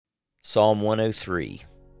Psalm 103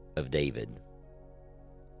 of David.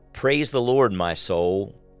 Praise the Lord, my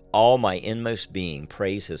soul. All my inmost being,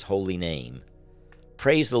 praise his holy name.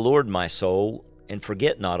 Praise the Lord, my soul, and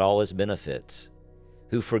forget not all his benefits,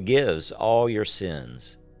 who forgives all your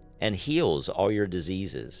sins and heals all your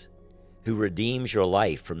diseases, who redeems your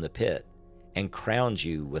life from the pit and crowns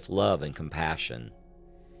you with love and compassion,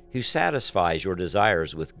 who satisfies your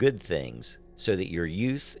desires with good things so that your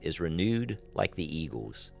youth is renewed like the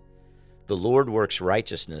eagles. The Lord works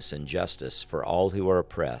righteousness and justice for all who are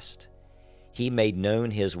oppressed. He made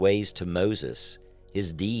known his ways to Moses,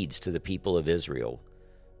 his deeds to the people of Israel.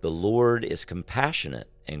 The Lord is compassionate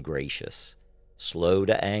and gracious, slow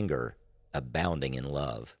to anger, abounding in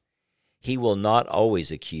love. He will not always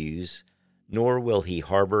accuse, nor will he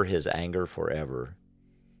harbor his anger forever.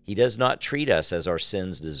 He does not treat us as our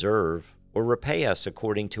sins deserve, or repay us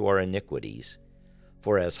according to our iniquities.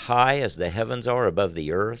 For as high as the heavens are above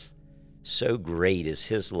the earth, so great is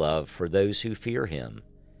his love for those who fear him.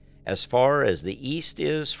 As far as the east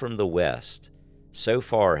is from the west, so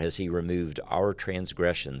far has he removed our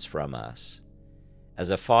transgressions from us.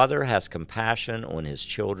 As a father has compassion on his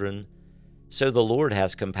children, so the Lord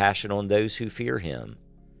has compassion on those who fear him.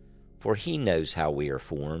 For he knows how we are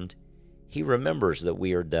formed. He remembers that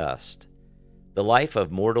we are dust. The life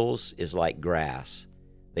of mortals is like grass.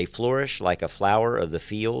 They flourish like a flower of the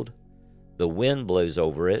field. The wind blows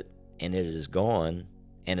over it, and it is gone,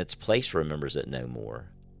 and its place remembers it no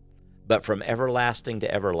more. But from everlasting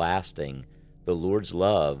to everlasting, the Lord's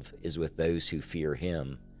love is with those who fear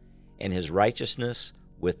him, and his righteousness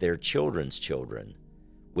with their children's children,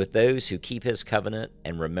 with those who keep his covenant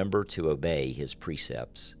and remember to obey his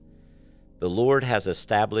precepts. The Lord has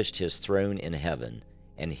established his throne in heaven,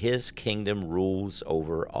 and his kingdom rules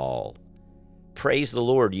over all. Praise the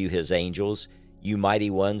Lord, you his angels, you mighty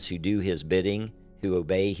ones who do his bidding, who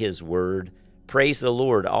obey his word. Praise the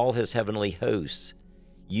Lord, all his heavenly hosts,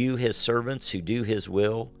 you his servants who do his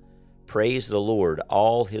will. Praise the Lord,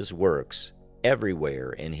 all his works,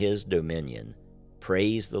 everywhere in his dominion.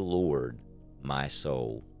 Praise the Lord, my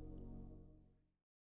soul.